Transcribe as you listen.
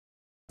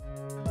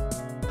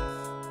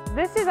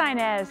This is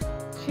Inez.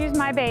 She's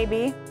my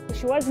baby.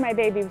 She was my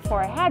baby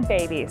before I had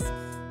babies.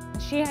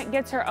 She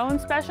gets her own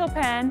special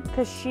pen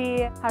because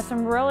she has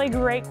some really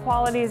great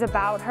qualities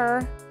about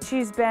her.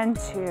 She's been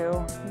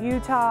to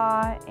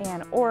Utah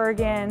and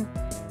Oregon,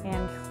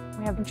 and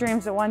we have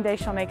dreams that one day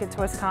she'll make it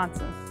to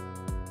Wisconsin.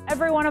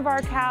 Every one of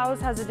our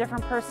cows has a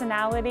different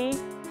personality.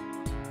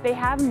 They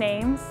have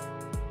names.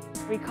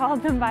 We call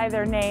them by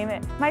their name.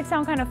 It might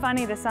sound kind of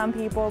funny to some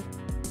people.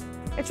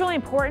 It's really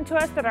important to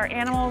us that our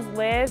animals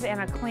live in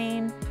a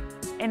clean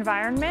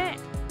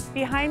environment.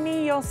 Behind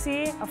me, you'll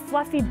see a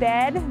fluffy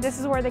bed. This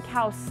is where the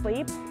cows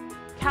sleep.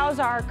 Cows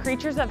are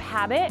creatures of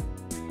habit.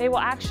 They will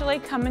actually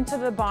come into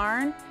the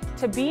barn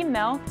to be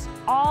milked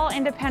all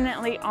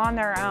independently on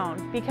their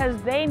own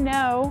because they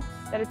know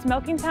that it's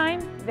milking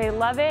time. They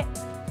love it.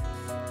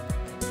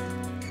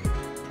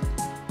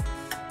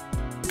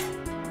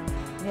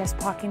 Yes,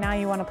 Pocky, now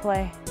you want to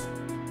play.